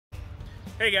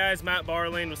Hey guys, Matt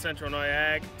Barling with Central Illinois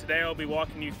Ag. Today I'll be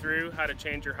walking you through how to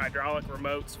change your hydraulic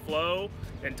remote's flow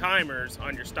and timers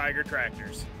on your Steiger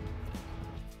tractors.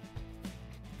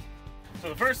 So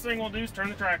the first thing we'll do is turn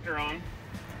the tractor on.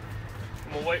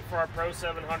 And we'll wait for our Pro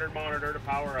 700 monitor to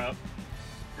power up.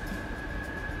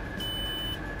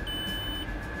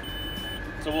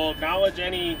 So we'll acknowledge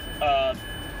any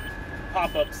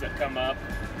pop-ups that come up.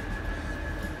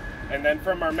 And then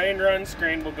from our main run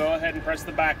screen, we'll go ahead and press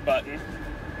the back button.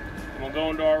 And we'll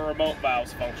go into our remote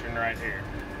valves function right here.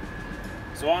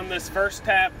 So on this first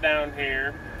tab down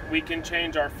here, we can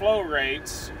change our flow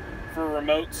rates for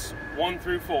remotes 1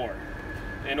 through 4.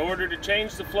 In order to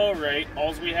change the flow rate,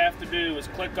 all we have to do is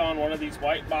click on one of these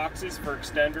white boxes for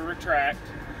extend or retract,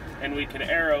 and we can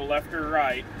arrow left or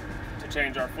right to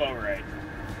change our flow rate.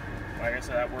 Like I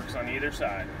said, that works on either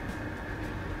side.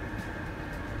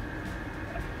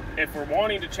 If we're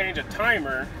wanting to change a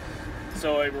timer,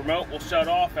 so a remote will shut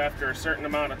off after a certain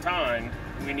amount of time,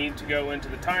 we need to go into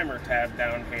the timer tab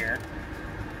down here.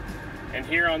 And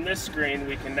here on this screen,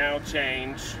 we can now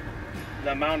change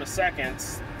the amount of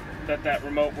seconds that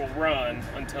remote will run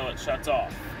until it shuts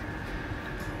off.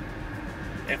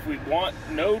 If we want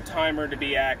no timer to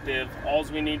be active, all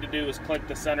we need to do is click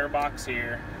the center box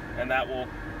here, and that will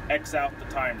X out the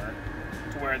timer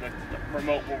to where the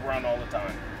remote will run all the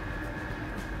time.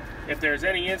 If there's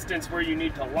any instance where you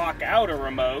need to lock out a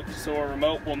remote, so a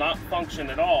remote will not function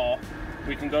at all,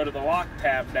 we can go to the lock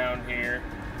tab down here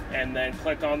and then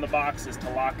click on the boxes to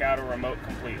lock out a remote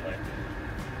completely.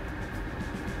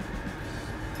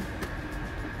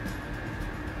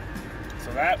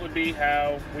 So that would be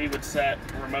how we would set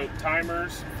remote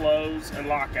timers, flows, and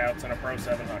lockouts in a Pro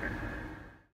 700.